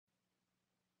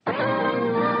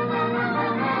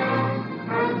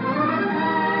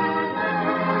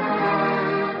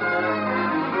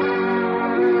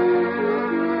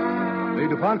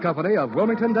DuPont Company of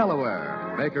Wilmington,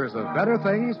 Delaware, makers of better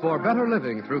things for better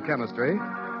living through chemistry,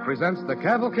 presents the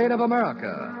Cavalcade of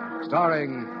America,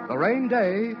 starring Lorraine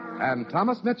Day and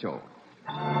Thomas Mitchell.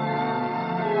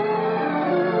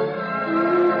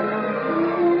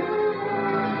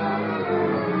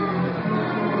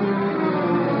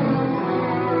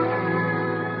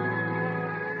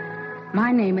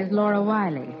 My name is Laura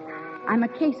Wiley. I'm a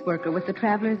caseworker with the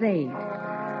Traveler's Aid.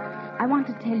 I want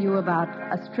to tell you about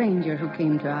a stranger who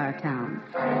came to our town.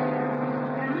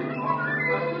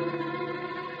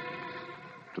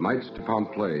 Tonight's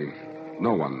DuPont play,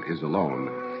 No One Is Alone,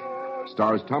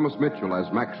 stars Thomas Mitchell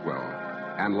as Maxwell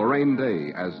and Lorraine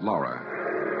Day as Laura.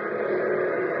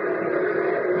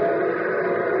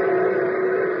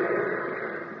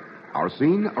 Our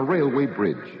scene, a railway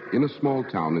bridge in a small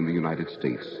town in the United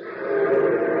States.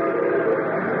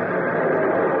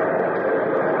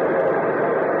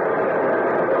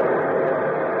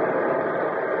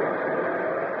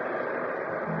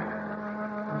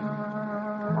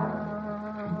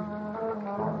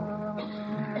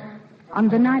 On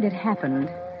the night it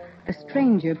happened, the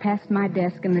stranger passed my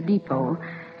desk in the depot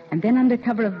and then under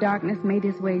cover of darkness made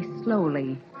his way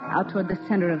slowly out toward the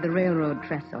center of the railroad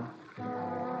trestle.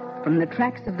 From the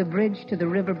tracks of the bridge to the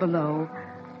river below,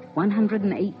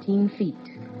 118 feet.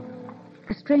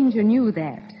 The stranger knew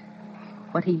that.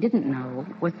 What he didn't know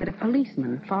was that a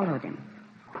policeman followed him.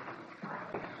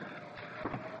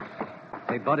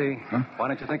 Hey, buddy, Why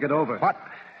don't you think it over? What?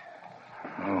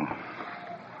 Oh.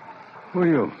 Who are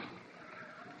you?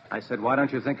 I said, why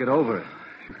don't you think it over?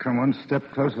 You come one step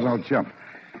closer and I'll jump.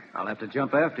 I'll have to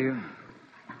jump after you.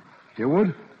 You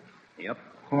would? Yep.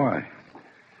 Why?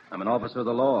 I'm an officer of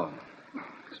the law.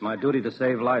 It's my duty to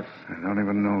save life. You don't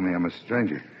even know me. I'm a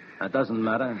stranger. That doesn't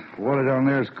matter. The water down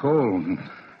there is cold. And the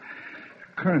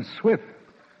current's swift.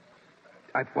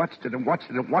 I've watched it and watched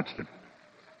it and watched it.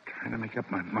 Trying to make up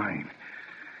my mind.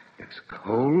 It's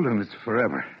cold and it's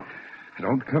forever.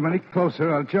 Don't come any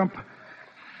closer. I'll jump.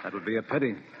 That would be a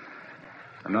pity.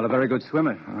 I'm not a very good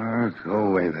swimmer. Go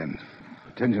away, then.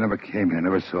 Pretend you never came here,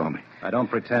 never saw me. I don't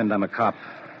pretend I'm a cop.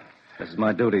 This is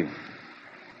my duty.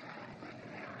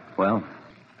 Well,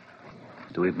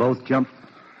 do we both jump?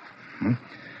 I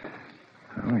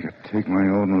could take my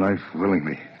own life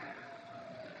willingly.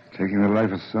 Taking the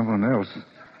life of someone else.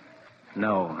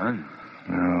 No, huh?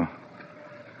 No.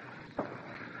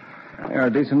 You're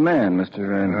a decent man,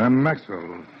 Mr. I'm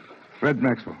Maxwell. Fred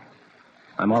Maxwell.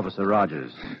 I'm Officer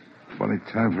Rogers. Funny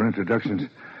time for introductions.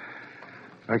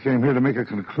 I came here to make a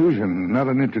conclusion, not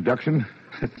an introduction.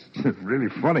 It's really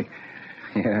funny.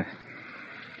 Yeah.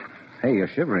 Hey, you're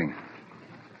shivering.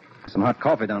 Some hot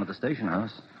coffee down at the station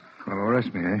house. Well,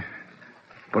 arrest me, eh?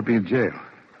 Put me in jail.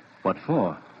 What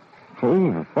for?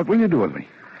 Oh, what will you do with me?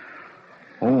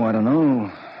 Oh, I don't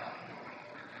know.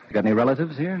 You got any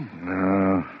relatives here?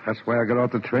 No, that's why I got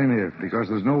off the train here, because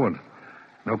there's no one.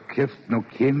 No kith, no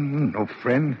kin, no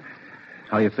friend.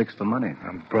 How you fixed for money?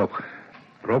 I'm broke.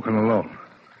 Broke and alone.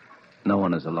 No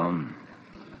one is alone.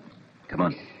 Come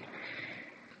on.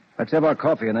 Let's have our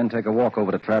coffee and then take a walk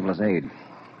over to Traveler's Aid.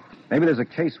 Maybe there's a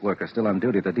caseworker still on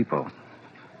duty at the depot.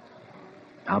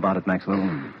 How about it, Maxwell?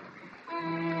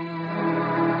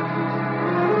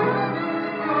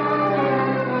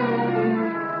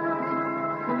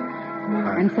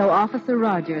 And so Officer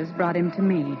Rogers brought him to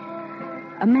me.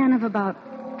 A man of about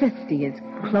 50, his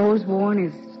clothes worn,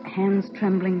 his hands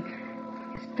trembling,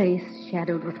 his face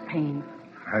shadowed with pain.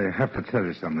 I have to tell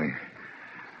you something.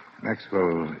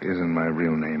 Maxwell isn't my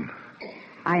real name.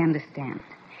 I understand.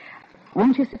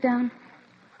 Won't you sit down?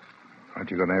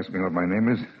 Aren't you going to ask me what my name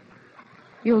is?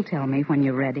 You'll tell me when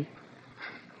you're ready.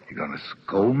 You going to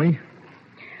scold me?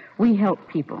 We help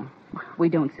people. We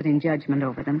don't sit in judgment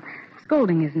over them.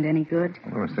 Scolding isn't any good.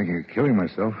 Well, I was thinking of killing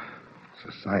myself.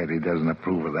 Society doesn't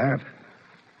approve of that.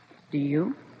 Do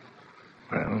you?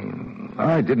 Well,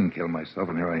 I didn't kill myself,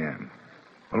 and here I am.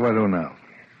 What do I do now?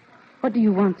 What do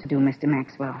you want to do, Mr.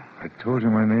 Maxwell? I told you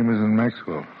my name isn't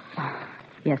Maxwell. Oh,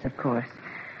 yes, of course.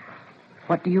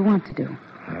 What do you want to do?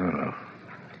 I don't know.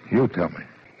 You tell me.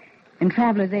 In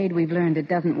Traveler's Aid, we've learned it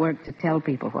doesn't work to tell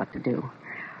people what to do.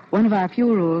 One of our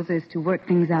few rules is to work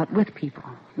things out with people,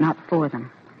 not for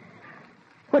them.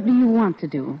 What do you want to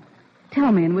do?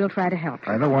 Tell me, and we'll try to help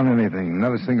you. I don't want anything,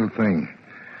 not a single thing.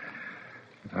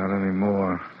 Not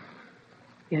anymore.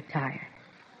 You're tired.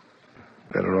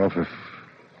 Better off if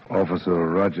Officer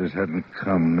Rogers hadn't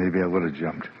come. Maybe I would have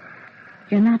jumped.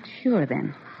 You're not sure,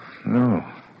 then? No.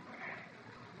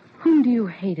 Whom do you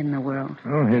hate in the world? I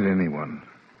don't hate anyone.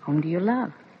 Whom do you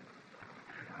love?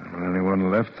 I don't have anyone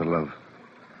left to love.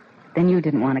 Then you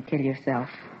didn't want to kill yourself.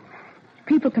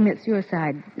 People commit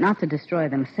suicide not to destroy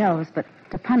themselves, but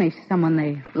to punish someone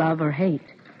they love or hate.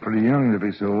 Pretty young to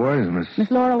be so wise, Miss.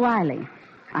 Miss Laura Wiley.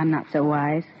 I'm not so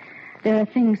wise. There are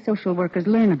things social workers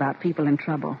learn about people in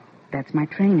trouble. That's my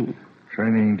training.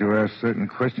 Training to ask certain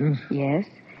questions? Yes,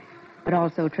 but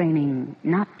also training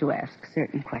not to ask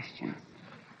certain questions.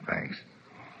 Thanks.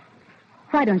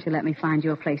 Why don't you let me find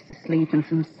you a place to sleep and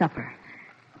some supper?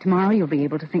 Tomorrow you'll be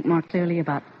able to think more clearly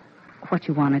about what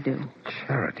you want to do.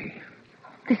 Charity.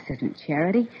 This isn't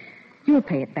charity. You'll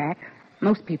pay it back.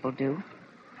 Most people do.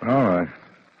 All right.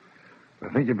 I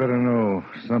think you better know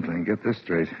something. Get this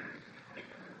straight.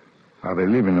 Are they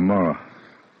leaving tomorrow?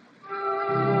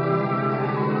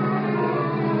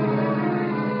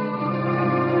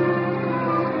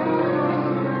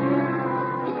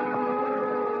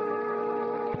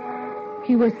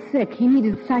 He was sick. He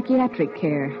needed psychiatric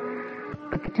care.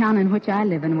 But the town in which I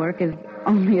live and work is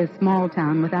only a small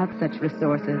town without such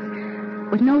resources,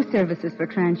 with no services for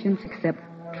transients except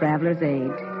traveler's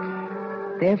aid.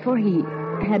 Therefore, he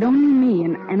had only me,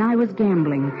 and I was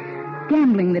gambling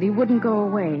that he wouldn't go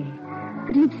away,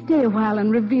 that he'd stay a while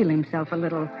and reveal himself a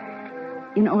little,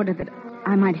 in order that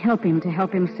I might help him to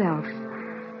help himself.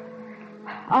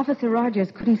 Officer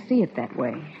Rogers couldn't see it that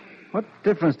way. What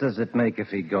difference does it make if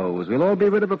he goes? We'll all be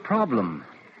rid of a problem.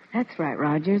 That's right,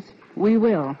 Rogers. We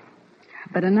will.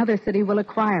 But another city will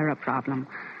acquire a problem.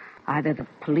 Either the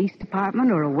police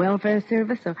department or a welfare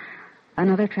service or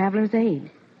another traveler's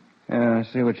aid. Yeah, I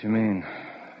see what you mean.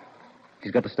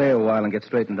 He's got to stay a while and get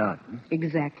straightened out.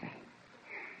 Exactly.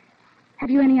 Have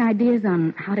you any ideas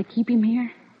on how to keep him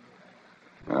here?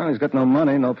 Well, he's got no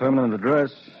money, no permanent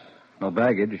address, no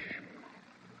baggage.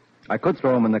 I could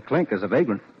throw him in the clink as a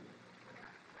vagrant.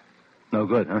 No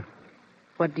good, huh?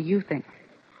 What do you think?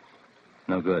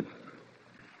 No good.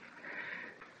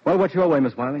 Well, what's your way,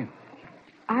 Miss Wiley?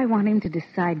 I want him to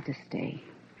decide to stay.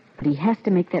 But he has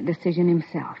to make that decision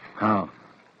himself. How?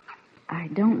 I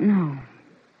don't know.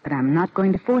 But I'm not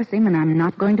going to force him, and I'm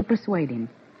not going to persuade him.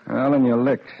 Well, then you're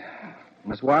licked.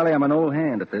 Miss Wiley, I'm an old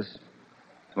hand at this.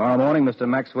 Tomorrow morning, Mr.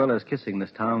 Maxwell is kissing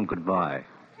this town goodbye.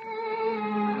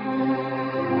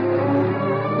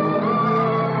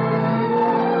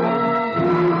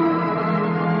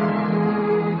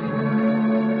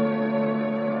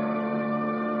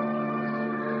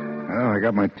 Well, I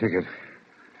got my ticket.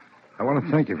 I want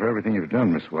to thank you for everything you've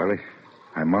done, Miss Wiley.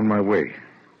 I'm on my way.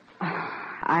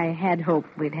 I had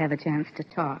hoped we'd have a chance to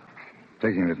talk.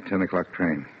 Taking the 10 o'clock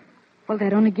train. Well,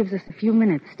 that only gives us a few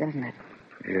minutes, doesn't it?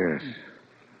 Yes.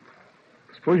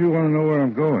 Suppose you want to know where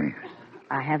I'm going.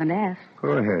 I haven't asked.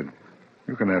 Go ahead.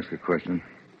 You can ask a question.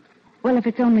 Well, if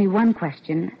it's only one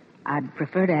question, I'd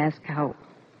prefer to ask how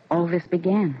all this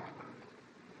began.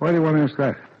 Why do you want to ask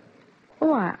that?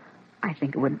 Oh, I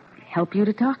think it would help you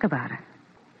to talk about it.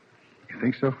 You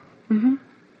think so? Mm-hmm.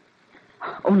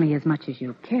 Only as much as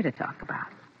you care to talk about.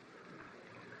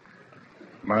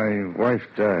 My wife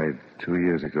died 2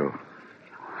 years ago.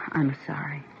 I'm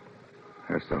sorry.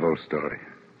 That's the whole story.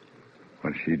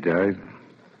 When she died,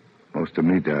 most of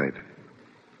me died.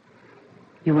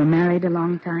 You were married a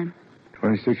long time?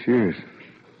 26 years.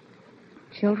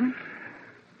 Children?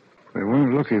 We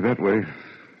weren't lucky that way.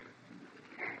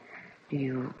 Do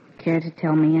you care to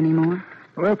tell me any more?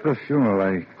 Well, after the funeral,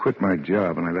 I quit my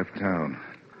job and I left town.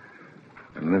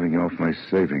 I'm living off my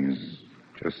savings,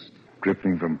 just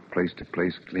drifting from place to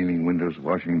place, cleaning windows,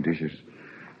 washing dishes,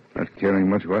 not caring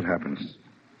much what happens.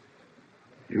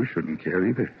 You shouldn't care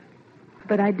either.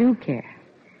 But I do care.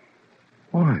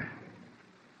 Why?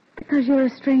 Because you're a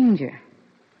stranger.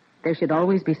 There should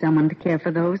always be someone to care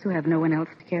for those who have no one else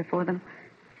to care for them.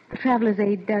 The Traveler's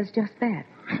Aid does just that.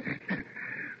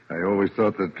 I always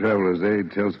thought that Traveler's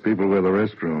Aid tells people where the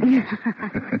restroom.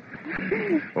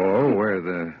 Or where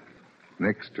the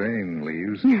next train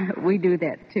leaves. We do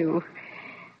that, too.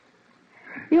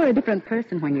 You're a different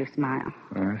person when you smile.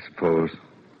 I suppose.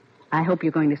 I hope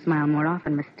you're going to smile more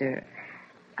often, Mr.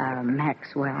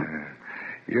 Maxwell.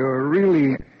 You're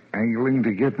really angling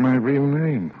to get my real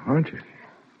name, aren't you?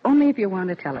 Only if you want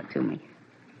to tell it to me.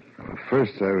 Well,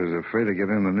 first, I was afraid to get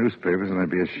in the newspapers and I'd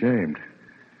be ashamed.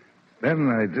 Then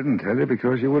I didn't tell you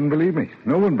because you wouldn't believe me.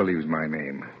 No one believes my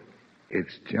name.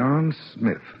 It's John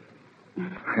Smith.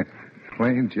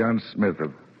 Plain John Smith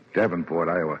of Davenport,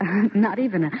 Iowa. Not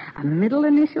even a middle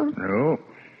initial? No.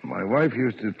 My wife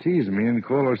used to tease me and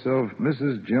call herself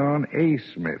Mrs. John A.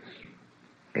 Smith.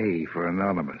 A for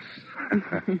anonymous.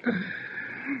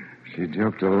 She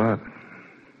joked a lot.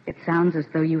 It sounds as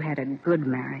though you had a good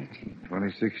marriage.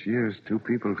 26 years, two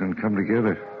people can come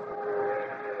together.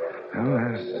 Well,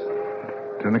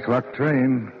 there's 10 o'clock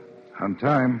train. On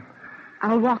time.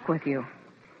 I'll walk with you.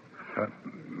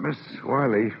 Miss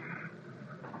Wiley,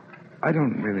 I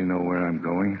don't really know where I'm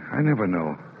going. I never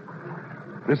know.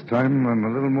 This time, I'm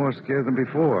a little more scared than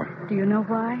before. Do you know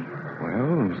why?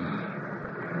 Well,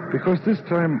 because this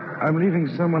time, I'm leaving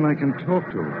someone I can talk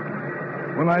to.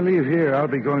 When I leave here, I'll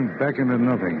be going back into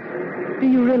nothing. Do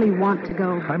you really want to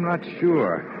go? I'm not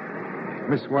sure.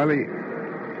 Miss Wiley,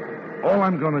 all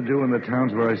I'm going to do in the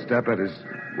towns where I stop at is,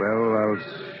 well, I'll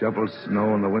shovel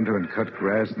snow in the winter and cut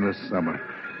grass in the summer.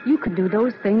 You could do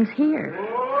those things here.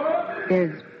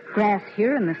 There's grass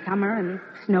here in the summer and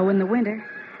snow in the winter.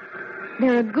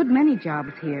 There are a good many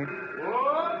jobs here.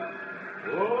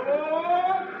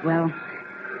 Well,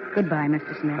 goodbye,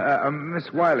 Mr. Smith.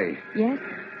 Miss Wiley. Yes?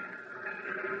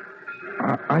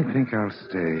 I think I'll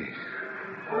stay.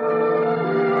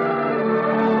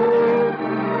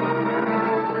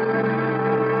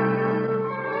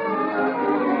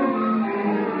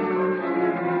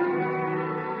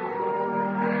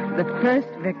 The first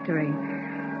victory.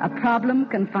 A problem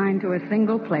confined to a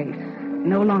single place,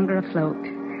 no longer afloat.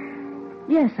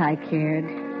 Yes, I cared.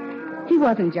 He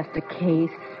wasn't just a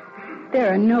case.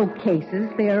 There are no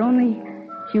cases. They are only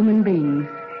human beings.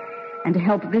 And to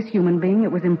help this human being,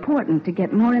 it was important to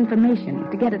get more information,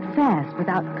 to get it fast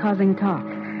without causing talk.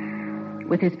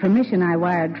 With his permission, I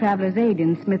wired Traveler's Aid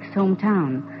in Smith's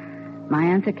hometown. My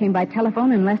answer came by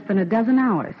telephone in less than a dozen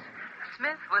hours.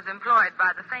 Smith was employed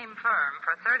by the same firm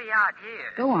for 30-odd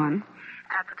years. Go on.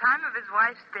 At the time of his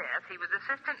wife's death, he was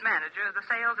assistant manager of the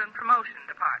sales and promotion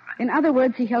department. In other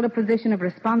words, he held a position of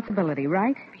responsibility,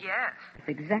 right? Yes. That's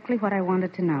exactly what I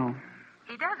wanted to know.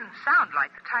 He doesn't sound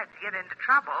like the type to get into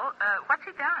trouble. What's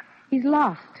he done? He's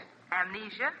lost.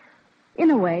 Amnesia? In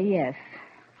a way, yes.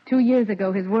 2 years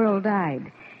ago, his world died.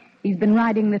 He's been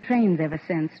riding the trains ever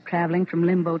since, traveling from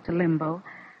limbo to limbo.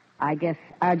 I guess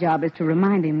our job is to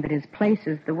remind him that his place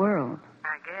is the world.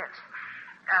 I guess.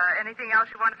 Anything else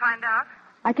you want to find out?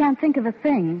 I can't think of a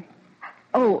thing.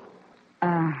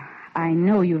 I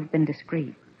know you've been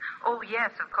discreet. Oh,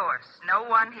 yes, of course. No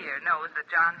one here knows that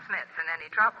John Smith's in any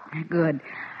trouble. Good.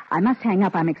 I must hang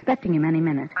up. I'm expecting him any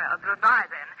minute. Well, goodbye,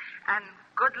 then, and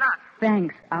good luck.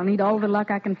 Thanks. I'll need all the luck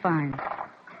I can find.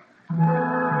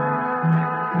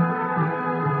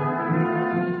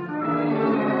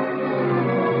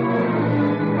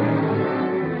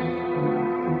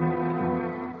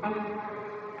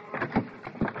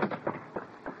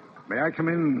 May I come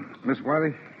in, Miss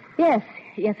Wiley? Yes,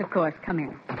 of course. Come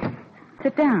in.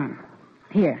 Sit down.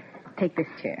 Here, take this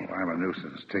chair. Well, I'm a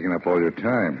nuisance, taking up all your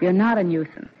time. You're not a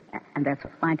nuisance, and that's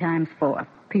what my time's for.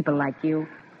 People like you.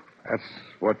 That's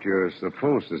what you're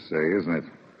supposed to say, isn't it?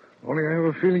 Only I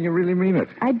have a feeling you really mean it.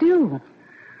 I do.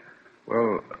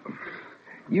 Well,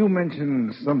 you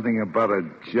mentioned something about a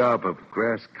job of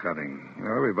grass cutting. You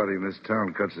know, everybody in this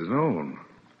town cuts his own.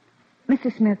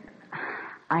 Mr. Smith,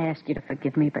 I ask you to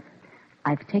forgive me, but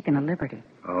I've taken a liberty.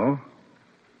 Oh?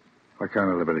 What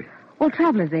kind of liberty? Well,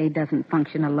 Traveler's Aid doesn't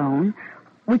function alone.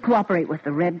 We cooperate with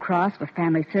the Red Cross, with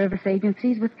family service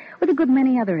agencies, with a good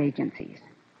many other agencies.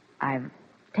 I've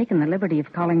taken the liberty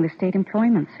of calling the State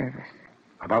Employment Service.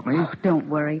 About me? Oh, don't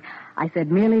worry. I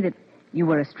said merely that you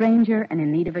were a stranger and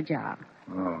in need of a job.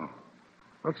 Oh.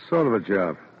 What sort of a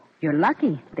job? You're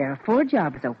lucky. There are 4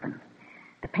 jobs open.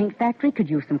 The paint factory could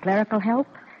use some clerical help.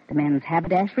 The men's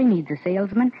haberdashery needs a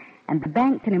salesman. And the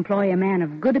bank can employ a man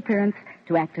of good appearance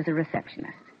to act as a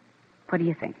receptionist. What do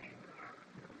you think?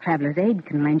 Traveler's Aid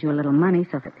can lend you a little money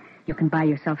so that you can buy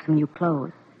yourself some new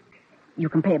clothes. You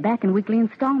can pay it back in weekly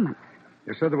installments.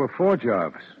 You said there were 4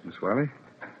 jobs, Miss Wiley.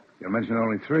 You mentioned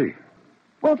only 3.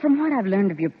 Well, from what I've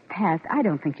learned of your past, I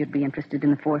don't think you'd be interested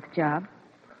in the 4th job.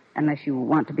 Unless you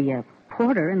want to be a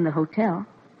porter in the hotel.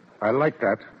 I like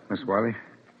that, Miss Wiley.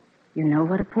 You know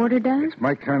what a porter does? It's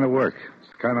my kind of work. It's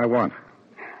the kind I want.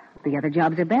 The other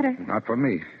jobs are better. Not for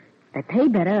me. They pay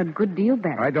better, a good deal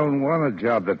better. I don't want a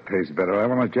job that pays better. I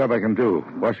want a job I can do.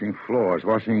 Washing floors,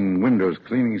 washing windows,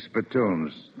 cleaning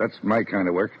spittoons. That's my kind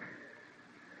of work.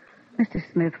 Mr.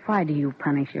 Smith, why do you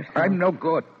punish yourself? I'm no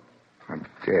good. I'm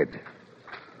dead.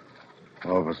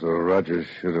 Officer Rogers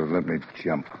should have let me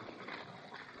jump.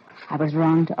 I was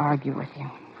wrong to argue with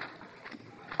you.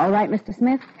 All right, Mr.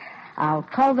 Smith. I'll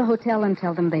call the hotel and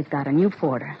tell them they've got a new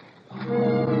porter.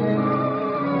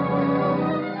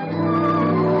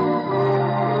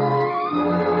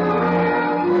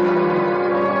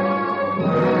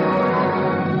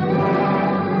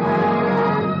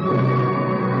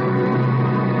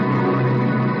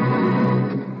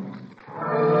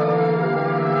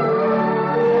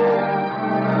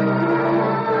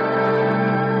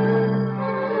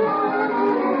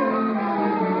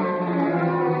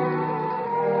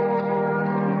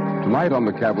 Tonight on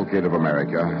the Cavalcade of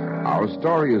America, our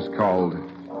story is called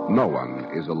No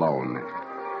One is Alone.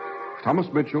 Thomas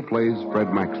Mitchell plays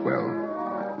Fred Maxwell.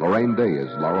 Lorraine Day is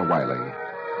Laura Wiley.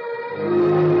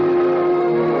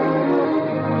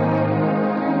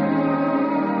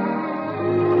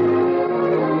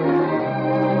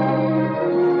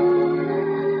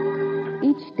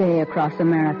 Each day across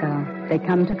America, they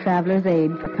come to Travelers'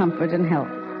 Aid for comfort and help.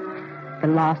 The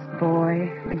lost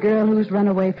boy, the girl who's run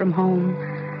away from home,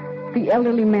 the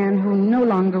elderly man who no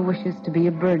longer wishes to be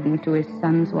a burden to his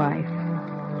son's wife,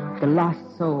 the lost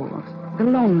souls, the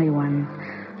lonely ones,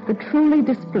 the truly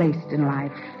displaced in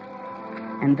life,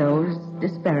 and those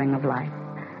despairing of life,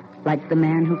 like the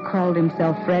man who called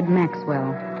himself Fred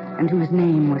Maxwell and whose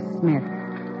name was Smith.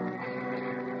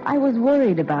 I was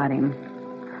worried about him.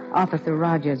 Officer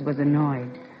Rogers was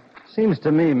annoyed. Seems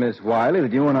to me, Miss Wiley,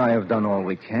 that you and I have done all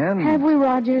we can. Have we,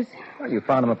 Rogers? Well, you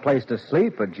found him a place to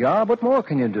sleep, a job. What more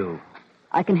can you do?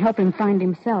 I can help him find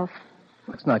himself.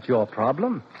 That's not your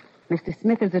problem. Mr.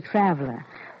 Smith is a traveler.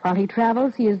 While he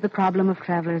travels, he is the problem of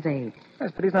Travelers' Aid.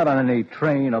 Yes, but he's not on any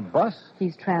train or bus.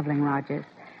 He's traveling, Rogers.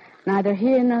 Neither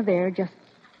here nor there, just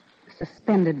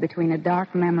suspended between a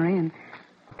dark memory and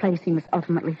a place he must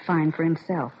ultimately find for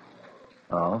himself.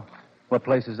 Oh? What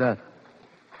place is that?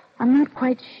 I'm not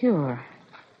quite sure.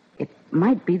 It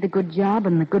might be the good job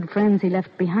and the good friends he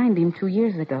left behind him 2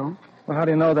 years ago. Well, how do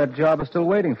you know that job is still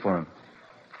waiting for him?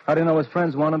 How do you know his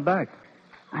friends want him back?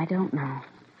 I don't know.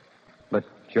 But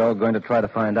you're going to try to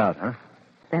find out, huh?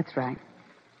 That's right.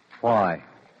 Why?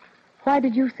 Why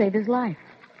did you save his life?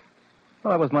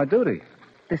 Well, that was my duty.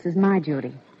 This is my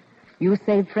duty. You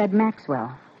saved Fred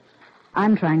Maxwell.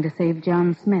 I'm trying to save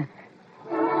John Smith.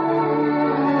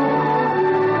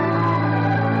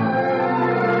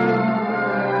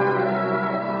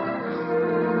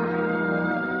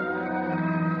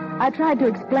 I tried to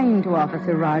explain to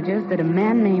Officer Rogers that a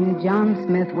man named John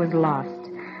Smith was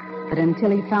lost, that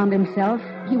until he found himself,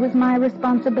 he was my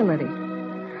responsibility.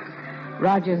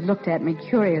 Rogers looked at me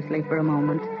curiously for a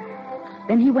moment.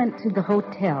 Then he went to the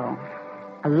hotel.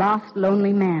 A lost,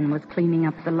 lonely man was cleaning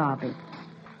up the lobby.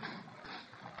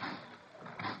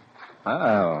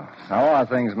 Oh, how are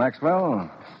things,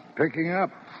 Maxwell? Picking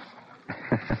up.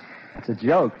 It's a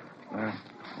joke.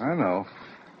 I know.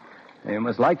 You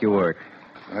must like your work.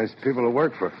 Nice people to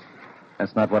work for.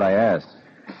 That's not what I asked.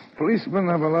 Policemen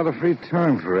have a lot of free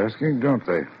time for asking, don't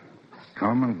they?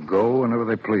 Come and go whenever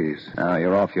they please. Now,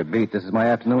 you're off your beat. This is my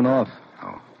afternoon off.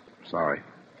 Oh, sorry.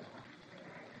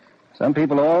 Some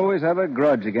people always have a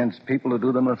grudge against people who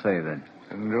do them a favor.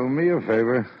 And do me a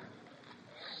favor.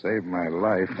 Save my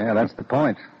life. Yeah, that's the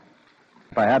point.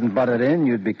 If I hadn't butted in,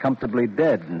 you'd be comfortably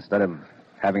dead instead of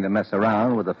having to mess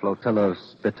around with a flotilla of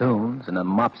spittoons and a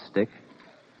mop stick.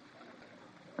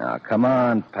 Now, come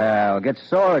on, pal. Get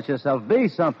sore at yourself. Be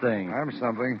something. I'm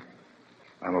something.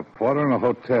 I'm a porter in a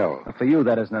hotel. For you,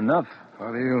 that isn't enough.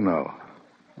 How do you know?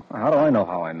 How do I know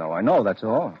how I know? I know, that's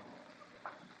all.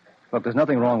 Look, there's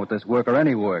nothing wrong with this work or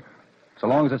any work, so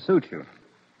long as it suits you.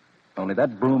 Only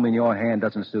that broom in your hand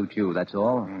doesn't suit you, that's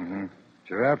all. Mm-hmm. It's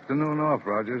your afternoon off,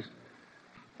 Rogers.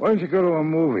 Why don't you go to a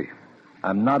movie?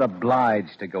 I'm not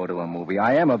obliged to go to a movie.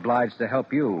 I am obliged to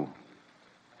help you.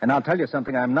 And I'll tell you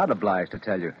something I'm not obliged to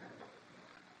tell you.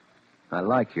 I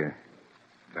like you.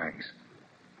 Thanks.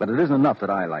 But it isn't enough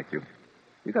that I like you.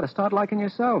 You got to start liking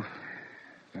yourself.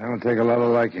 That would take a lot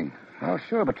of liking. Oh,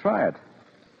 sure, but try it.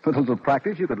 With a little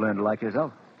practice, you could learn to like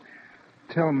yourself.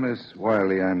 Tell Miss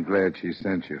Wiley I'm glad she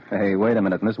sent you. Hey, wait a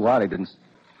minute. Miss Wiley didn't...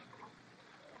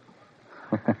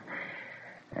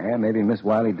 Yeah, maybe Miss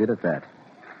Wiley did at that.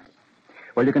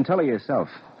 Well, you can tell her yourself.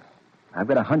 I've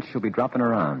got a hunch she'll be dropping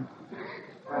around.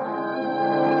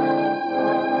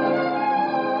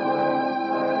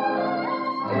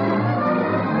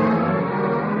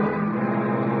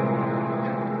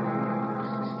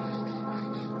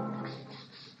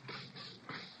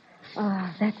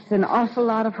 That's an awful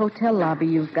lot of hotel lobby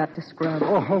you've got to scrub.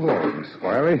 Oh, hello, Miss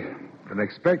Wiley. Been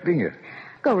expecting you.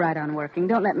 Go right on working.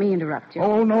 Don't let me interrupt you.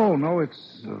 Oh, no.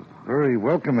 It's a very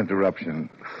welcome interruption.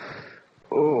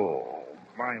 Oh,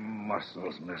 my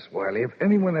muscles, Miss Wiley. If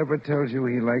anyone ever tells you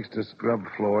he likes to scrub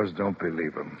floors, don't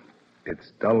believe him.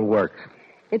 It's dull work.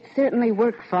 It's certainly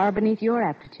work far beneath your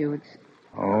aptitudes.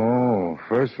 Oh,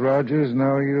 first Rogers,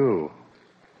 now you.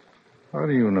 How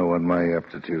do you know what my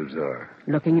aptitudes are?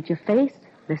 Looking at your face,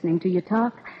 listening to you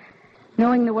talk,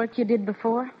 knowing the work you did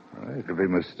before. You could be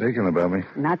mistaken about me.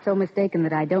 Not so mistaken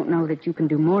that I don't know that you can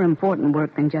do more important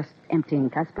work than just emptying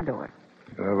cuspidor.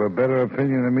 You have a better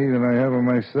opinion of me than I have of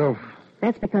myself.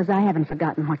 That's because I haven't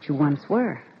forgotten what you once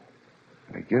were.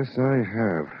 I guess I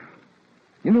have.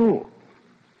 You know,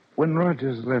 When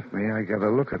Rogers left me, I got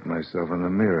a look at myself in the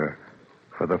mirror.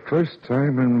 For the first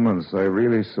time in months, I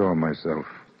really saw myself.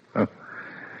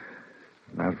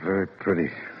 Not very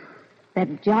pretty.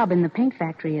 That job in the paint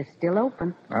factory is still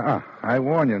open. I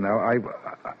warn you now.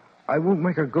 I won't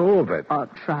make a go of it. Oh,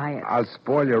 try it. I'll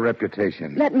spoil your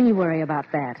reputation. Let me worry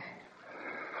about that.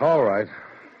 All right.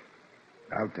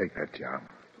 I'll take that job.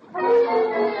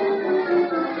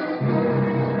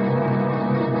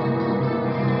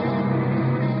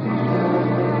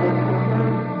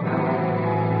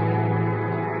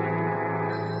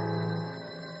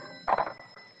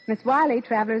 Miss Wiley,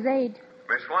 Traveler's Aid.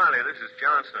 Miss Wiley, this is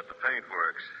Johnson at the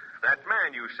paintworks. That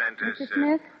man you sent us... Mr.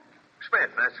 Smith?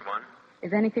 Smith, that's the one.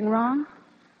 Is anything wrong?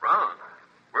 Wrong.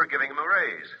 We're giving him a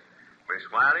raise. Miss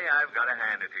Wiley, I've got to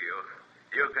hand it to you.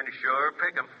 You can sure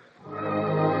pick him.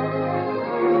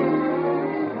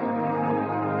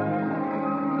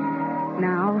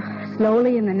 Now,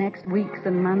 slowly in the next weeks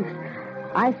and months,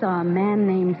 I saw a man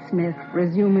named Smith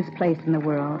resume his place in the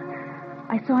world.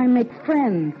 I saw him make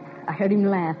friends. I heard him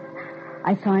laugh.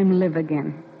 I saw him live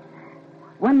again.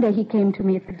 One day he came to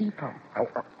me at the depot.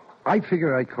 I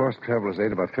figure I cost Traveler's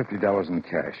Aid about $50 in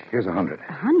cash. Here's $100.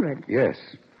 $100? Yes.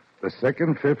 The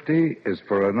second $50 is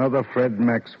for another Fred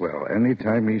Maxwell,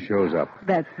 anytime he shows up.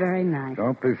 That's very nice.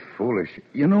 Don't be foolish.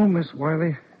 You know, Miss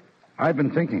Wiley, I've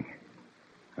been thinking.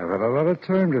 I've had a lot of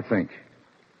time to think.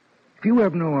 If you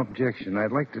have no objection,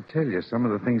 I'd like to tell you some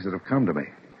of the things that have come to me.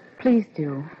 Please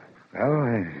do. Well,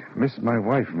 I miss my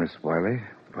wife, Miss Wiley,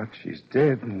 but she's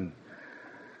dead, and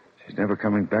she's never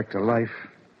coming back to life.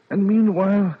 And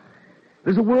meanwhile,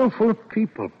 there's a world full of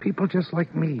people just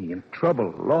like me, in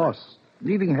trouble, lost,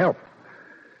 needing help.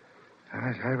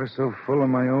 I was so full of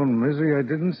my own misery, I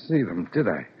didn't see them, did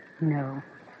I? No.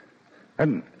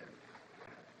 And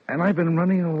I've been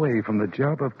running away from the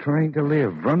job of trying to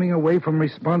live, running away from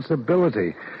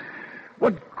responsibility.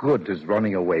 What good does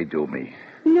running away do me?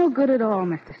 No good at all,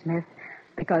 Mr. Smith.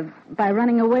 Because by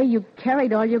running away, you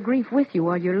carried all your grief with you,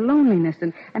 all your loneliness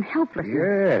and helplessness.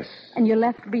 Yes. And you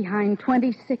left behind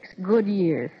 26 good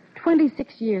years.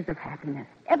 26 years of happiness.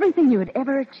 Everything you had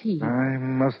ever achieved. I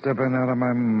must have been out of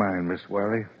my mind, Miss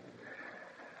Wiley.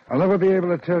 I'll never be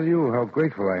able to tell you how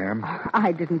grateful I am. Oh,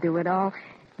 I didn't do it all.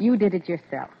 You did it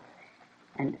yourself.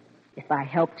 And if I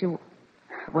helped you,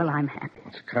 well, I'm happy.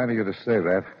 It's kind of you to say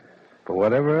that. But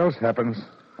whatever else happens,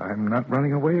 I'm not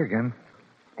running away again.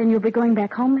 Then you'll be going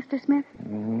back home, Mr. Smith?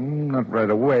 Not right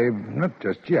away. Not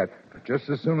just yet. But just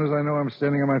as soon as I know I'm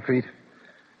standing on my feet,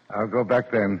 I'll go back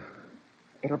then.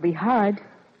 It'll be hard,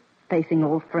 facing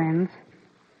old friends,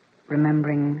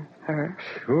 remembering her.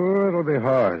 Sure, it'll be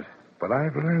hard. But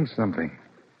I've learned something.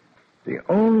 The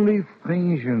only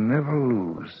things you never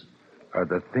lose are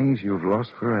the things you've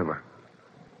lost forever.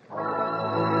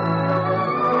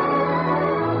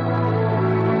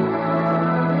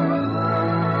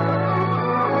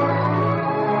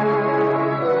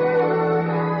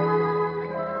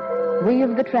 We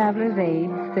of the Traveler's Aid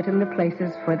sit in the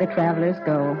places where the travelers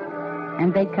go,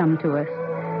 and they come to us.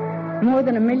 More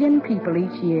than 1 million people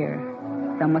each year,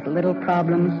 some with little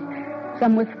problems,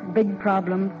 some with big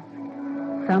problems,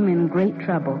 some in great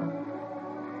trouble.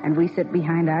 And we sit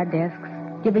behind our desks,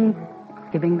 giving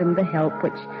them the help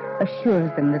which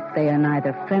assures them that they are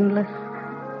neither friendless,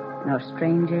 nor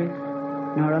strangers,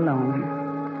 nor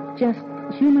alone. Just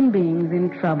human beings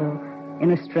in trouble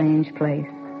in a strange place.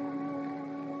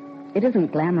 It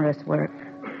isn't glamorous work,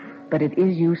 but it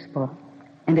is useful,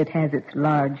 and it has its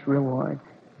large rewards.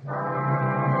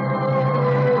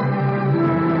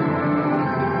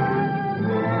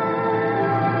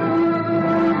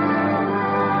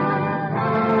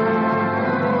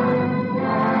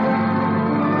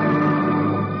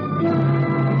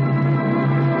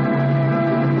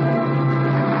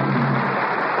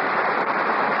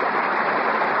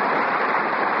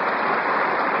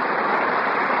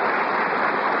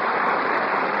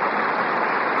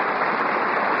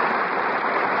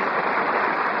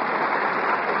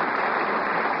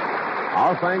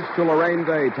 Our thanks to Lorraine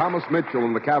Day, Thomas Mitchell,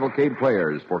 and the Cavalcade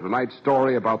Players for tonight's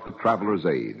story about the Traveler's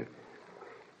Aid.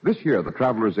 This year, the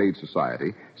Traveler's Aid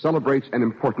Society celebrates an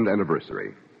important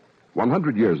anniversary.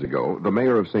 100 years ago, the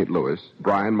mayor of St. Louis,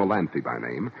 Brian Molanphy by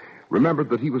name, remembered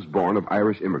that he was born of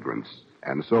Irish immigrants.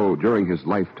 And so, during his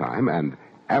lifetime and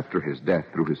after his death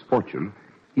through his fortune,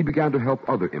 he began to help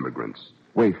other immigrants,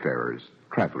 wayfarers,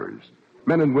 travelers,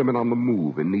 men and women on the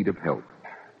move in need of help.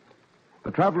 The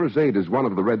Traveler's Aid is one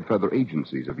of the red feather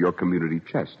agencies of your community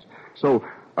chest. So,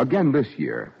 again this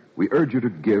year, we urge you to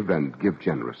give and give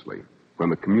generously when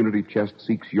the community chest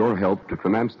seeks your help to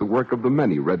finance the work of the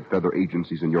many red feather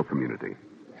agencies in your community.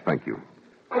 Thank you.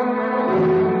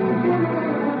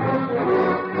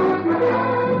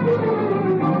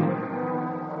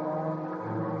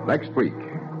 Next week,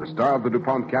 the star of the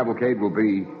DuPont Cavalcade will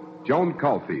be Joan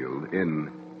Caulfield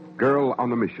in Girl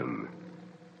on a Mission,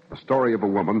 a story of a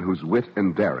woman whose wit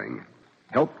and daring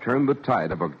helped turn the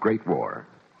tide of a great war.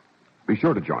 Be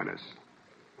sure to join us.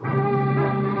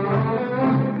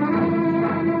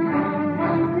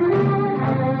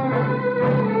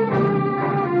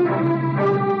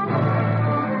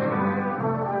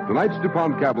 Tonight's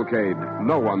DuPont Cavalcade,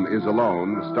 No One Is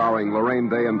Alone, starring Lorraine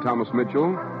Day and Thomas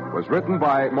Mitchell, was written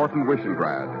by Morton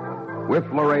Wishengrad. With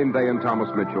Lorraine Day and Thomas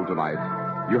Mitchell tonight,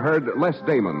 you heard Les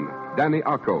Damon, Danny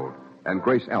Acco, and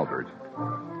Grace Albert.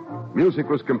 Music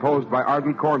was composed by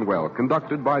Arden Cornwell,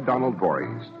 conducted by Donald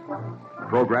Voorhees. The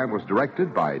program was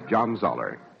directed by John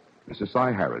Zoller. This is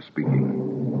Cy Harris speaking.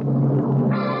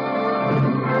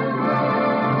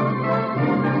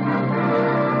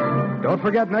 Don't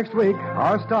forget next week,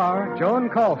 our star, Joan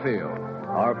Caulfield.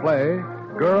 Our play,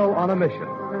 Girl on a Mission.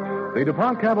 The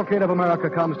DuPont Cavalcade of America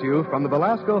comes to you from the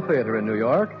Belasco Theater in New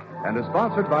York and is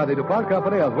sponsored by the DuPont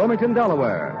Company of Wilmington,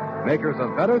 Delaware, makers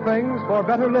of better things for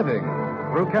better living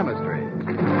through chemistry.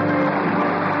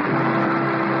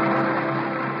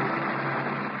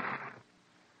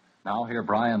 Now hear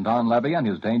Brian Don Levy and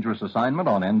his dangerous assignment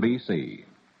on NBC.